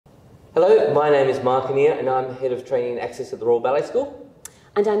Hello, my name is Mark Annear and I'm Head of Training and Access at the Royal Ballet School.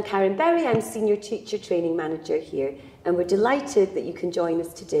 And I'm Karen Berry, I'm Senior Teacher Training Manager here, and we're delighted that you can join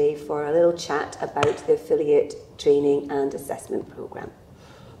us today for a little chat about the Affiliate Training and Assessment Programme.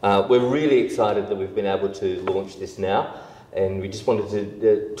 We're really excited that we've been able to launch this now, and we just wanted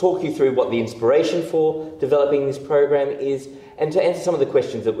to talk you through what the inspiration for developing this program is and to answer some of the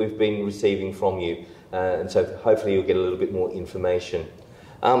questions that we've been receiving from you, and so hopefully you'll get a little bit more information.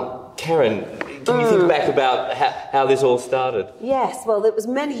 Karen, can you think back about how this all started? Yes, well, it was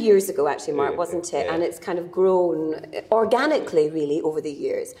many years ago actually, Mark, wasn't it? Yeah. And it's kind of grown organically, really, over the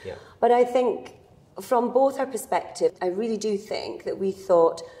years. Yeah. But I think from both our perspective, I really do think that we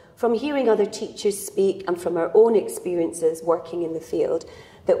thought, from hearing other teachers speak and from our own experiences working in the field,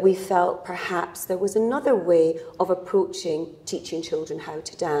 that we felt perhaps there was another way of approaching teaching children how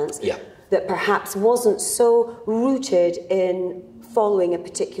to dance that perhaps wasn't so rooted in following a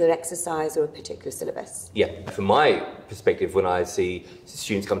particular exercise or a particular syllabus. Yeah. From my perspective, when I see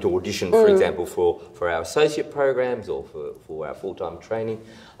students come to audition, for example, for our associate programs or for our full-time training,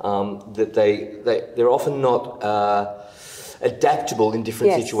 that they're often not adaptable in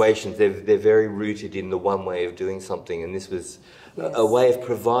different situations. They're very rooted in the one way of doing something, and this was a way of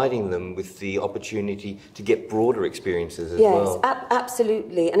providing them with the opportunity to get broader experiences as well. Yes,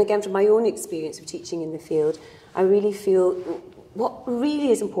 absolutely. And again, from my own experience of teaching in the field, I really feel what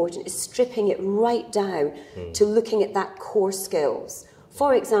really is important is stripping it right down to looking at that core skills.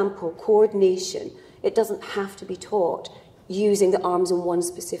 For example, coordination. It doesn't have to be taught using the arms in one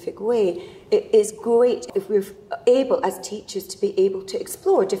specific way. It is great if we're able as teachers to be able to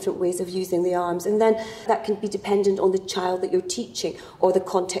explore different ways of using the arms, and then that can be dependent on the child that you're teaching or the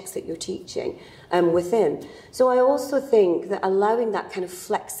context that you're teaching within. So I also think that allowing that kind of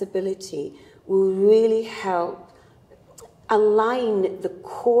flexibility will really help align the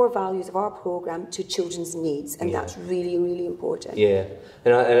core values of our programme to children's needs, and that's really, really important. Yeah,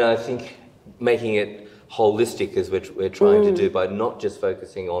 and I think making it holistic as we're trying to do by not just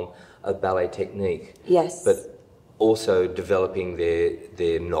focusing on a ballet technique, but also developing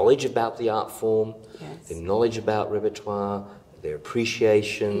their knowledge about the art form, their knowledge about repertoire, their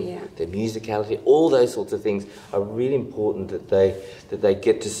appreciation, their musicality, all those sorts of things are really important that they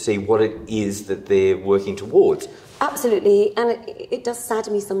get to see what it is that they're working towards. Absolutely, and it does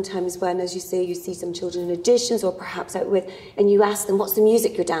sadden me sometimes when, as you say, you see some children in auditions or perhaps out with, and you ask them, what's the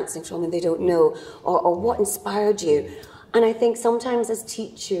music you're dancing from, and they don't know, or what inspired you. And I think sometimes as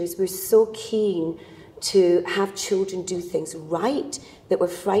teachers, we're so keen to have children do things right that we're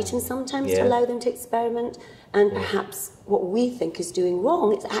frightened sometimes to allow them to experiment, and perhaps what we think is doing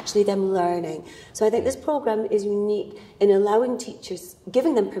wrong, it's actually them learning. So I think this programme is unique in allowing teachers,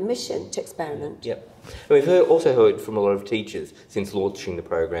 giving them permission to experiment. And we've also heard from a lot of teachers since launching the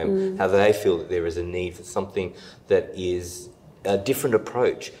program how they feel that there is a need for something that is a different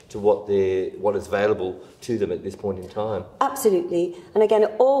approach to what is available to them at this point in time. Absolutely. And again,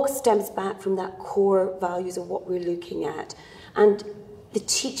 it all stems back from that core values of what we're looking at. And the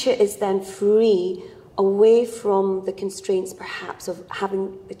teacher is then free away from the constraints perhaps of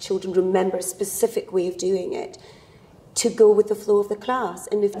having the children remember a specific way of doing it, to go with the flow of the class.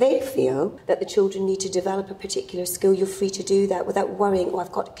 And if they feel that the children need to develop a particular skill, you're free to do that without worrying, oh,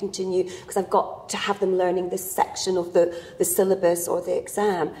 I've got to continue because I've got to have them learning this section of the syllabus or the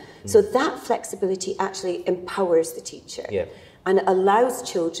exam. So that flexibility actually empowers the teacher and allows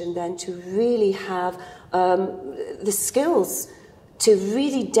children then to really have the skills to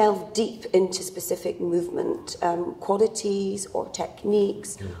really delve deep into specific movement qualities or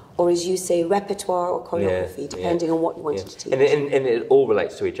techniques, or as you say, repertoire or choreography, depending on what you wanted to teach. And it all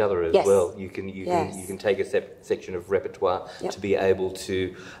relates to each other as well. You can take a section of repertoire to be able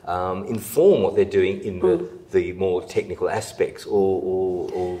to inform what they're doing in the more technical aspects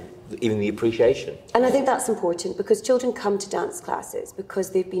or even the appreciation. And I think that's important because children come to dance classes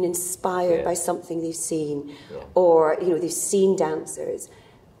because they've been inspired by something they've seen, or they've seen dancers.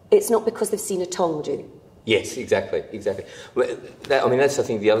 It's not because they've seen a tongdu. Yes, exactly. Well, that's I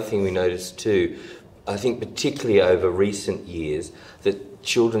think the other thing we noticed too. I think particularly over recent years that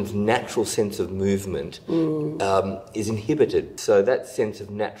children's natural sense of movement is inhibited. So that sense of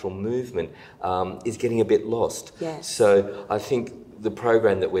natural movement is getting a bit lost. So I think the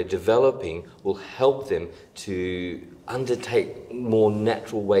program that we're developing will help them to undertake more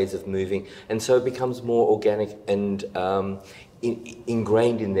natural ways of moving, and so it becomes more organic and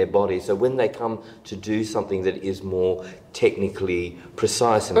ingrained in their body. So when they come to do something that is more technically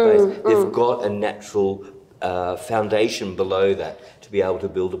precise and based, they've got a natural foundation below that to be able to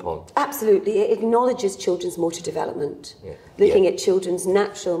build upon. Absolutely. It acknowledges children's motor development, looking at children's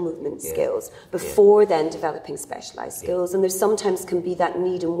natural movement skills before then developing specialised skills. And there sometimes can be that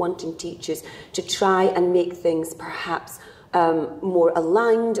need in wanting teachers to try and make things perhaps more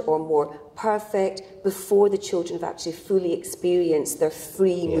aligned or more perfect before the children have actually fully experienced their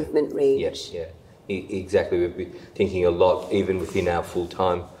free movement range. Exactly. We've been thinking a lot, even within our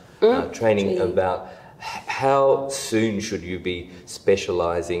full-time training, about how soon should you be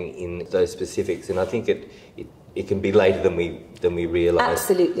specialising in those specifics, and I think it can be later than we realise.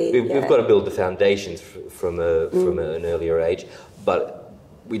 Absolutely, we've got to build the foundations from an earlier age, but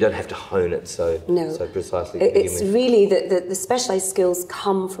we don't have to hone it so precisely. It's really the specialised skills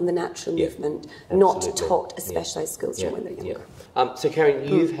come from the natural movement, not taught as specialised skills from when they're younger. So, Karen,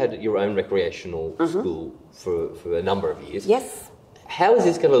 you've had your own recreational school for a number of years. Yes. How is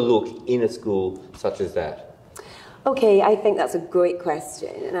this going to look in a school such as that? Okay, I think that's a great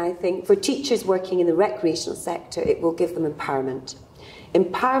question. And I think for teachers working in the recreational sector, it will give them empowerment.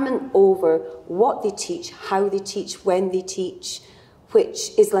 Empowerment over what they teach, how they teach, when they teach,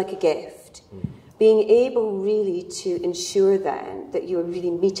 which is like a gift. Being able really to ensure then that you're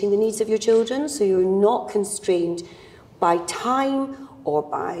really meeting the needs of your children, so you're not constrained by time or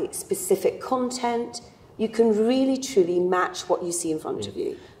by specific content. You can really, truly match what you see in front of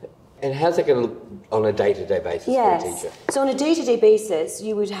you. And how's that going to look on a day-to-day basis for a teacher? So on a day-to-day basis,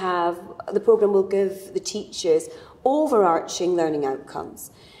 you would have, the programme will give the teachers overarching learning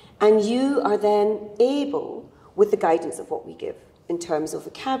outcomes. And you are then able, with the guidance of what we give, in terms of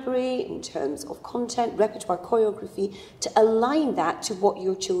vocabulary, in terms of content, repertoire, choreography, to align that to what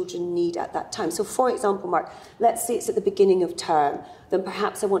your children need at that time. So for example, Mark, let's say it's at the beginning of term, then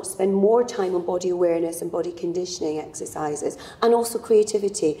perhaps I want to spend more time on body awareness and body conditioning exercises, and also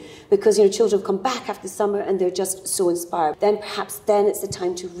creativity, because children have come back after the summer and they're just so inspired. Then perhaps then it's the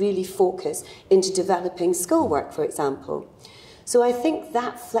time to really focus into developing schoolwork, for example. So I think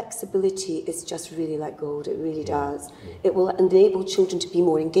that flexibility is just really like gold. It really does. It will enable children to be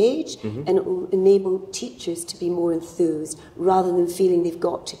more engaged, and it will enable teachers to be more enthused, rather than feeling they've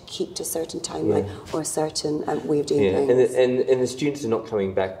got to keep to a certain timeline or a certain way of doing things. And the students are not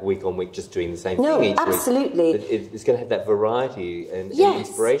coming back week on week just doing the same thing each week. No, absolutely. It's going to have that variety and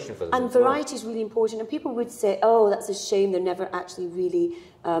inspiration for them. And variety is really important. And people would say, oh, that's a shame, they're never actually really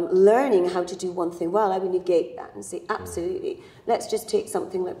learning how to do one thing well. I would negate that and say, absolutely. Let's just take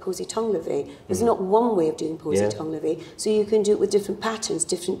something like posy tongue levee. There's not one way of doing posy tongue levee, so you can do it with different patterns,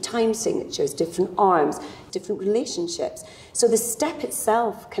 different time signatures, different arms, different relationships. So the step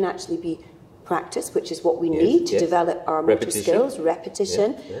itself can actually be practice, which is what we need to develop our motor skills,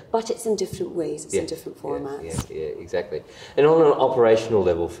 repetition, but it's in different ways, it's in different formats. Exactly. And on an operational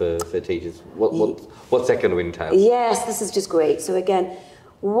level for teachers, what's that going to entail? Yes, this is just great. So again,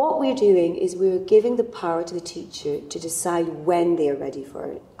 what we're doing is we're giving the power to the teacher to decide when they are ready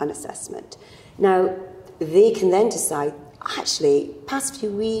for an assessment. Now, they can then decide, actually, past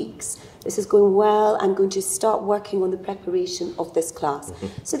few weeks, this is going well, I'm going to start working on the preparation of this class.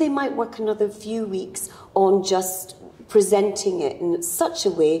 So they might work another few weeks on just presenting it in such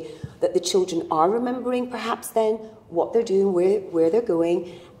a way that the children are remembering perhaps then what they're doing, where they're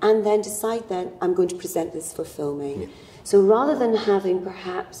going, and then decide then, I'm going to present this for filming. So rather than having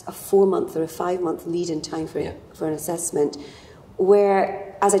perhaps a 4-month or a 5-month lead-in time for an assessment,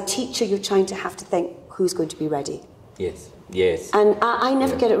 where as a teacher you're trying to have to think who's going to be ready. Yes. And I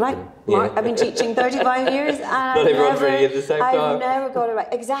never get it right, Mark. I've been teaching 35 years and Not everyone's ready at the same time. I've never got it right.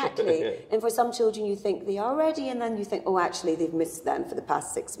 Exactly. And for some children you think they are ready, and then you think, oh, actually they've missed them for the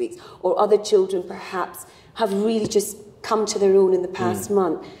past 6 weeks. Or other children perhaps have really just come to their own in the past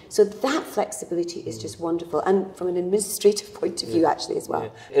month. So that flexibility is just wonderful, and from an administrative point of view actually as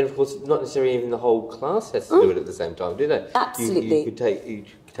well. And of course not necessarily even the whole class has to do it at the same time, do they? Absolutely. You could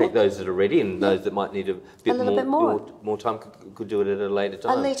take those that are ready, and those that might need a little bit more time could do it at a later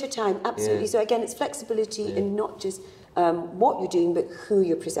time. A later time, absolutely. So again, it's flexibility in not just what you're doing, but who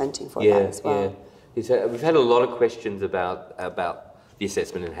you're presenting for that as well. We've had a lot of questions about the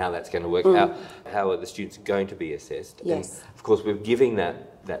assessment and how that's going to work, how are the students going to be assessed. Yes. And of course, we're giving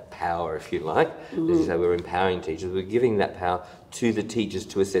that power, if you like, as you say, we're empowering teachers, we're giving that power to the teachers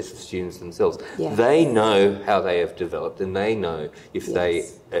to assess the students themselves. Yes. They know how they have developed, and they know if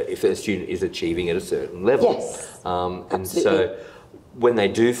if a student is achieving at a certain level. Yes. And so when they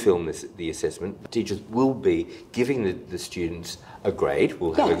do film the assessment, the teachers will be giving the students a grade.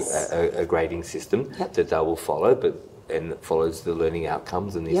 We'll have a grading system that they will follow, but and it follows the learning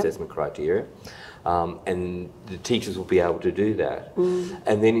outcomes and the assessment criteria. And the teachers will be able to do that.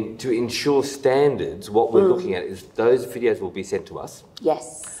 And then to ensure standards, what we're looking at is those videos will be sent to us.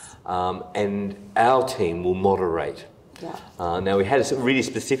 Yes. And our team will moderate. Yeah. Now, we had a really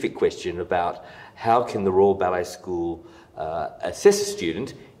specific question about how can the Royal Ballet School assess a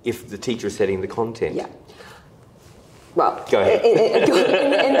student if the teacher is setting the content? Yeah. Well, go ahead.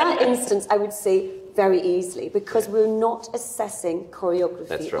 In that instance, I would say very easily, because we're not assessing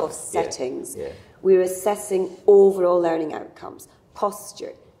choreography or settings. Yeah. We're assessing overall learning outcomes,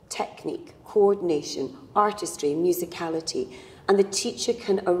 posture, technique, coordination, artistry, musicality, and the teacher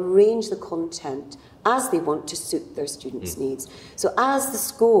can arrange the content as they want to suit their students' needs. So as the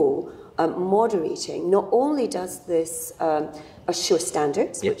school moderating, not only does this assure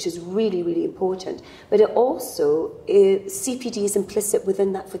standards, which is really, really important, but it also, CPD is implicit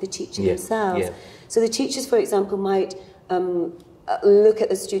within that for the teacher themselves. Yeah. So the teachers, for example, might look at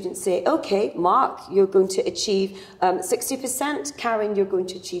the student and say, okay, Mark, you're going to achieve 60%, Karen, you're going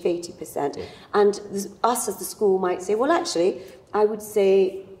to achieve 80%. Yeah. And us as the school might say, well, actually, I would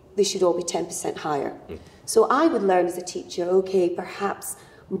say they should all be 10% higher. So I would learn as a teacher, okay, perhaps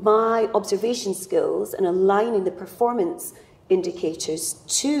my observation skills and aligning the performance indicators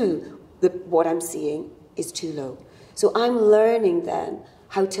to what I'm seeing is too low. So I'm learning then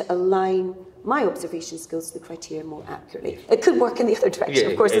how to align my observation skills to the criteria more accurately. It could work in the other direction,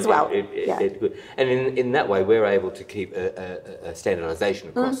 of course, as well. It could. And in that way, we're able to keep a standardisation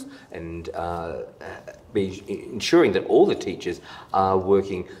across and be ensuring that all the teachers are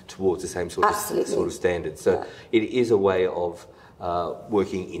working towards the same sort of standards. So it is a way of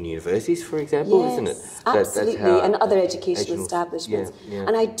working in universities, for example, isn't it? Absolutely, and other educational establishments.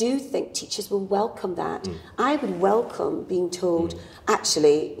 And I do think teachers will welcome that. I would welcome being told,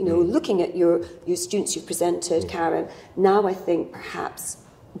 actually, you know, looking at your students you've presented, Karen, now I think perhaps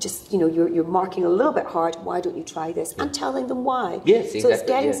just, you know, you're marking a little bit hard, why don't you try this? And telling them why. Yes, exactly. So it's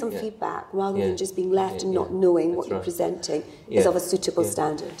getting some feedback rather than just being left and not knowing what you're presenting is of a suitable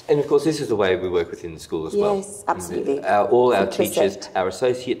standard. And of course, this is the way we work within the school as well. Yes, absolutely. All our teachers, our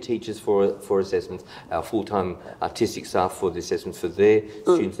associate teachers for assessments, our full-time artistic staff for the assessments for their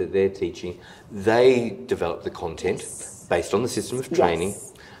students that they're teaching, they develop the content based on the system of training,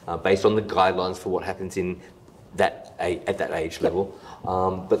 based on the guidelines for what happens in that at that age level.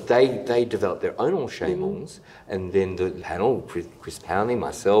 But they develop their own enchaînements, and then the panel, Chris Powney,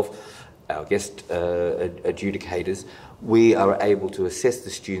 myself, our guest adjudicators, we are able to assess the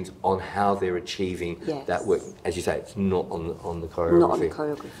students on how they're achieving that work. As you say, it's not on the choreography. Not on the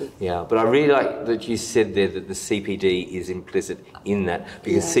choreography. Yeah, but I really like that you said there that the CPD is implicit in that,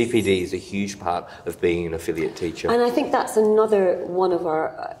 because CPD is a huge part of being an affiliate teacher. And I think that's another one of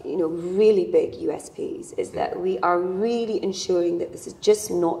our really big USPs, is that we are really ensuring that this is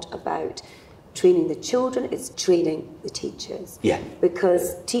just not about training the children, it's training the teachers. Yeah.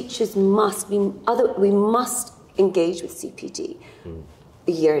 Because teachers must be, we must engage with CPD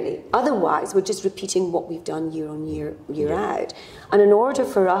yearly. Otherwise, we're just repeating what we've done year on year, year out. And in order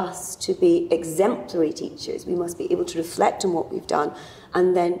for us to be exemplary teachers, we must be able to reflect on what we've done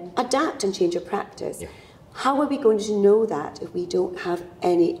and then adapt and change our practice. Yeah. How are we going to know that if we don't have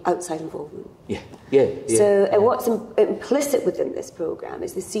any outside involvement? So what's implicit within this programme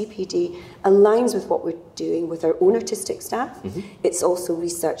is the CPD aligns with what we're doing with our own artistic staff. It's also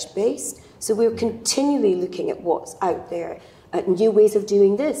research-based. So we're continually looking at what's out there, new ways of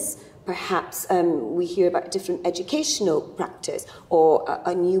doing this. Perhaps we hear about a different educational practice or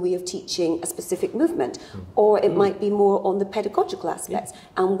a new way of teaching a specific movement, or it might be more on the pedagogical aspects,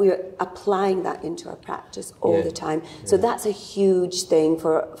 and we're applying that into our practice all the time. So that's a huge thing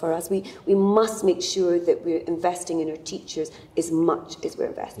for us. We must make sure that we're investing in our teachers as much as we're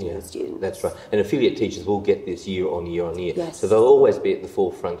investing in the students. That's right. And affiliate teachers will get this year on year on year. So they'll always be at the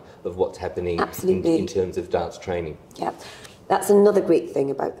forefront of what's happening in terms of dance training. Yeah. That's another great thing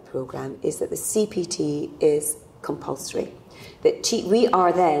about the programme, is that the CPT is compulsory. That we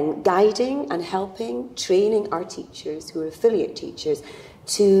are then guiding and helping, training our teachers, who are affiliate teachers,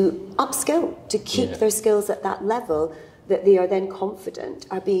 to upskill, to keep their skills at that level that they are then confident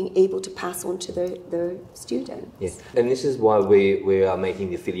are being able to pass on to their students. Yes, and this is why we are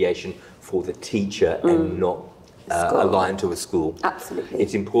making the affiliation for the teacher and not aligned to a school. Absolutely.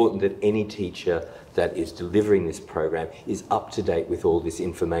 It's important that any teacher that is delivering this program is up to date with all this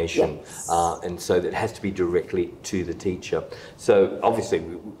information, yes. And so that has to be directly to the teacher. So obviously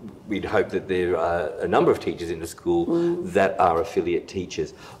we'd hope that there are a number of teachers in the school that are affiliate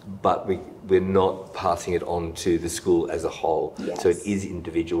teachers, but we're not passing it on to the school as a whole. Yes. So it is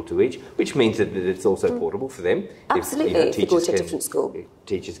individual to each, which means that it's also portable for them. Absolutely, if you go to a different school.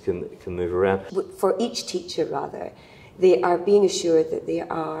 Teachers can move around. For each teacher, rather, they are being assured that they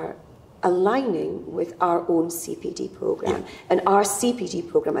are aligning with our own CPD program. And our CPD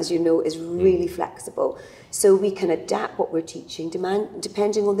program, as you know, is really flexible. So we can adapt what we're teaching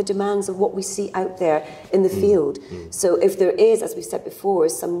depending on the demands of what we see out there in the field. So if there is, as we said before,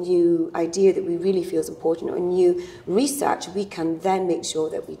 some new idea that we really feel is important or new research, we can then make sure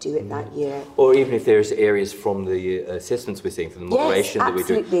that we do it that year. Or even if there's areas from the assessments we're seeing, from the moderation that we're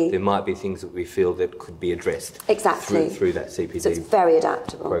doing, there might be things that we feel that could be addressed through that CPD so it's very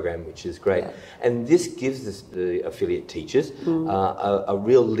adaptable program, which is great. Yeah. And this gives us, the affiliate teachers a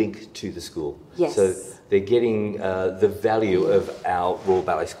real link to the school. Yes. So they're getting the value of our Royal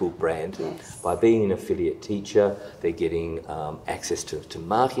Ballet School brand. Yes. By being an affiliate teacher, they're getting access to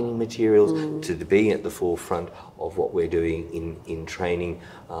marketing materials, to being at the forefront of what we're doing in training,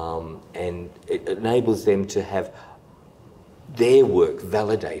 and it enables them to have their work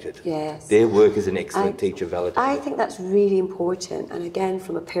validated. Yes. Their work as an excellent teacher validated. I think that's really important, and again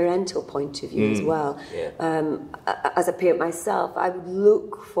from a parental point of view as well. Yeah. As a parent myself, I would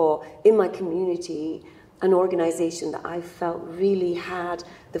look for, in my community, an organisation that I felt really had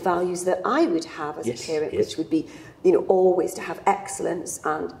the values that I would have as a parent, which would be, you know, always to have excellence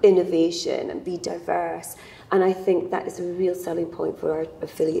and innovation and be diverse. And I think that is a real selling point for our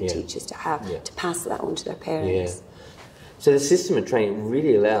affiliate teachers to have, to pass that on to their parents. Yeah. So the system of training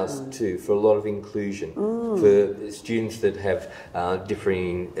really allows for a lot of inclusion for students that have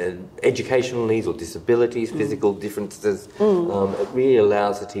differing educational needs or disabilities, physical differences. It really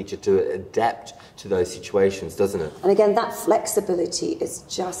allows the teacher to adapt to those situations, doesn't it? And again, that flexibility is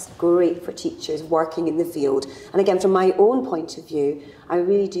just great for teachers working in the field. And again, from my own point of view, I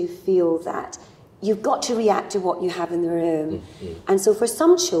really do feel that you've got to react to what you have in the room. And so for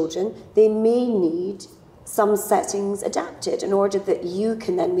some children, they may need some settings adapted in order that you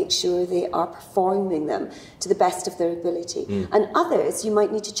can then make sure they are performing them to the best of their ability. And others, you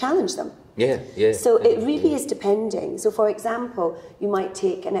might need to challenge them. So it really is depending. So for example, you might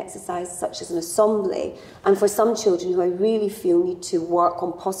take an exercise such as an assembly, and for some children who I really feel need to work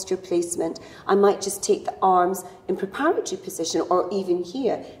on posture placement, I might just take the arms in preparatory position or even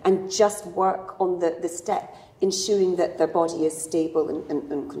here and just work on the step, ensuring that their body is stable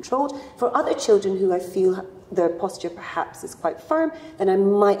and controlled. For other children who I feel their posture perhaps is quite firm, then I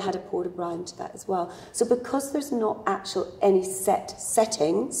might add a port de bras to that as well. So because there's not any set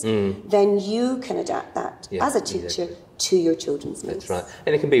settings, then you can adapt that as a teacher to your children's needs. That's right.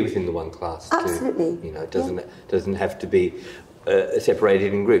 And it can be within the one class too. Absolutely. You know, it doesn't have to be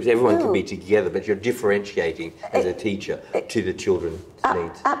separated in groups. Everyone can be together, but you're differentiating as a teacher to the children's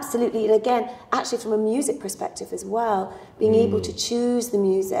needs. Absolutely. And again, actually from a music perspective as well, being able to choose the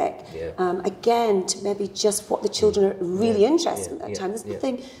music, again, to maybe just what the children are really interested in at that time. There's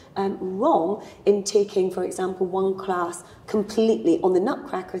nothing wrong in taking, for example, one class completely on the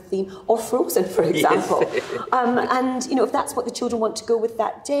Nutcracker theme or Frozen, for example. And, you know, if that's what the children want to go with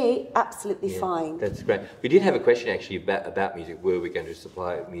that day, absolutely fine. That's great. We did have a question actually about music. Were we going to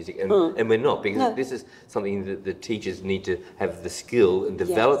supply music? And we're not, because this is something that the teachers need to have the skill and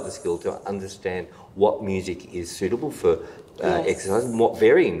develop the skill to understand what music is suitable for exercise and what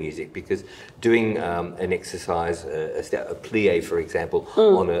varying music, because doing an exercise, a plie, for example,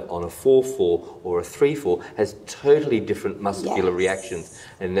 on a 4/4 or a 3/4 has totally different muscular reactions,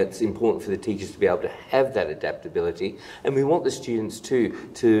 and that's important for the teachers to be able to have that adaptability. And we want the students too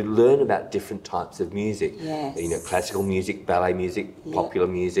to learn about different types of music, you know, classical music, ballet music, popular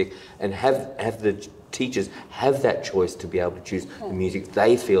music, and have the teachers have that choice to be able to choose the music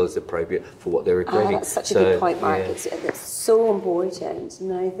they feel is appropriate for what they're recreating. That's such a good point, Mark. It's so important.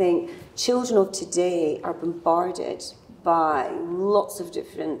 And I think children of today are bombarded by lots of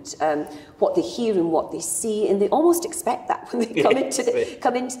different what they hear and what they see, and they almost expect that when they come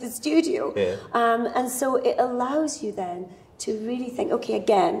into the studio. And so it allows you then to really think, okay,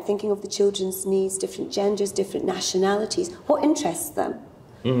 again, thinking of the children's needs, different genders, different nationalities, what interests them?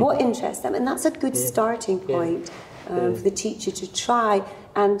 What interests them? And that's a good starting point for the teacher to try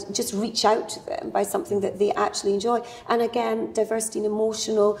and just reach out to them by something that they actually enjoy. And again, diversity in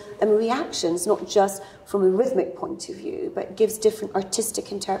emotional reactions, not just from a rhythmic point of view, but gives different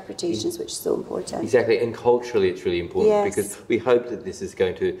artistic interpretations, which is so important. Exactly, and culturally it's really important, Yes. because we hope that this is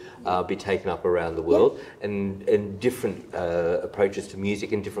going to be taken up around the world, and different approaches to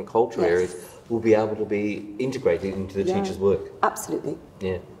music in different cultural areas will be able to be integrated into the teacher's work. Absolutely.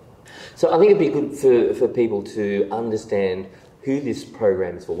 Yeah. So I think it'd be good for people to understand who this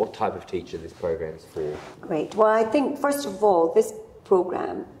program is for, what type of teacher this program is for. Great. Well, I think, first of all, this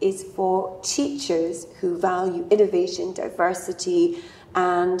program is for teachers who value innovation, diversity,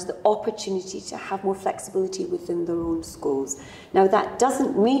 and the opportunity to have more flexibility within their own schools. Now, that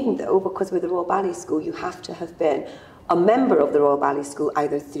doesn't mean, though, because we're the Royal Ballet School, you have to have been a member of the Royal Ballet School,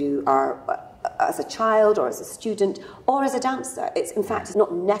 either through as a child or as a student or as a dancer. In fact, it's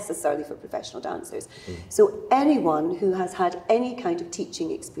not necessarily for professional dancers. So anyone who has had any kind of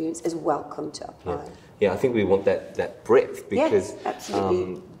teaching experience is welcome to apply. Yeah, I think we want that breadth, because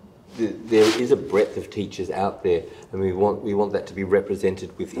absolutely. There is a breadth of teachers out there, and we want that to be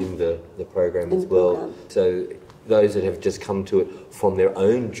represented within the program as well. So those that have just come to it from their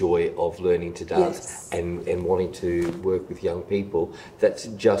own joy of learning to dance and wanting to work with young people, that's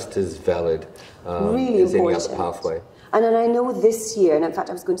just as valid really as any important. other pathway. And then I know this year, and in fact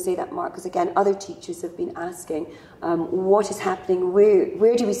I was going to say that, Mark, because again other teachers have been asking what is happening,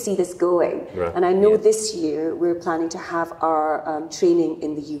 where do we see this going? Right. And I know this year we're planning to have our training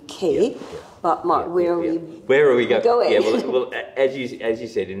in the UK. But Mark, where are we going? Yeah, well, as you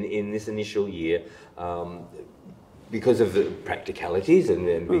said, in this initial year, because of the practicalities and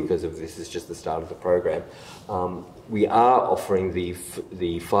then because of this is just the start of the program, we are offering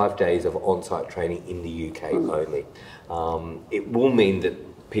the 5 days of on-site training in the UK only. It will mean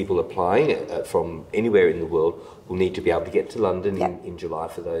that people applying from anywhere in the world will need to be able to get to London in July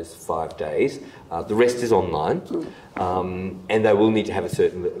for those 5 days. The rest is online, and they will need to have a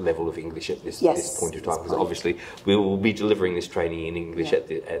certain level of English at this point of time, because obviously we will be delivering this training in English at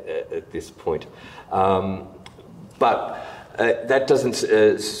this point. But that doesn't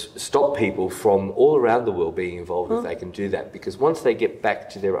stop people from all around the world being involved if they can do that, because once they get back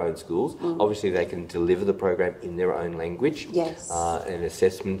to their own schools, obviously they can deliver the program in their own language, and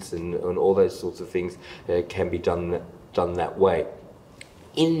assessments and all those sorts of things can be done that way.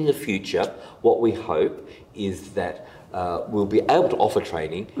 In the future, what we hope is that we'll be able to offer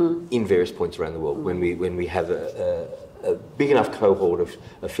training in various points around the world when we have a big enough cohort of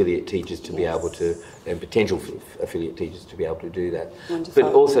affiliate teachers to be able to, and potential affiliate teachers to be able to do that. Wonderful.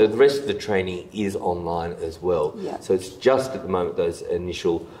 But also the rest of the training is online as well. So it's just at the moment those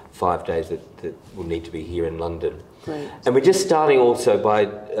initial 5 days that will need to be here in London. Great. And we're just starting also by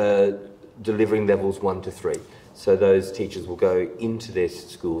delivering levels 1 to 3. So those teachers will go into their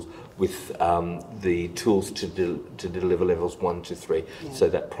schools with the tools to deliver levels 1 to 3, so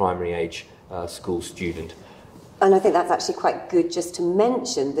that primary age school student. And I think that's actually quite good just to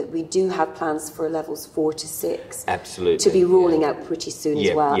mention that we do have plans for levels 4 to 6. Absolutely. To be rolling out pretty soon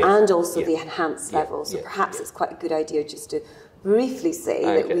as well, and also the enhanced levels. So perhaps it's quite a good idea just to briefly say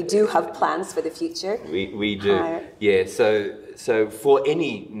that we do have plans for the future. We do. Yeah, so for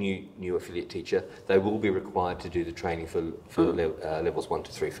any new affiliate teacher, they will be required to do the training for levels 1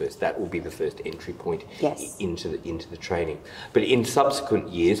 to 3 first. That will be the first entry point into the training. But in subsequent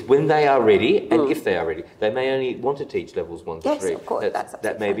years, when they are ready, and if they are ready, they may only want to teach levels 1 to 3. Yes, of course,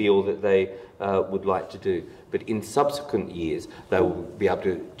 that may be all that they would like to do. But in subsequent years, they will be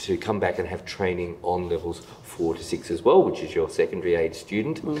able to come back and have training on levels 4 to 6 as well, which is your secondary age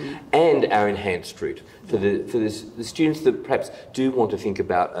student, and our enhanced route for the students that perhaps do want to think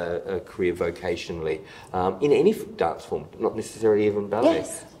about a career vocationally in any dance form, not necessarily even ballet.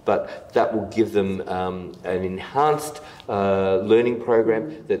 But that will give them an enhanced learning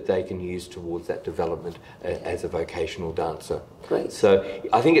program that they can use towards that development as a vocational dancer. Great. So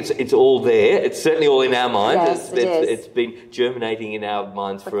I think it's all there. It's certainly all in our minds. Yes, it's been germinating in our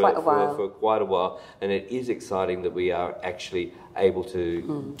minds for quite a while, and it is exciting that we are actually able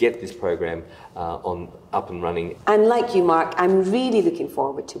to get this program up and running. And like you, Mark, I'm really looking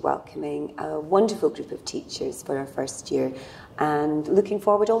forward to welcoming a wonderful group of teachers for our first year, and looking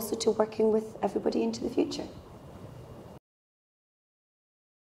forward also to working with everybody into the future.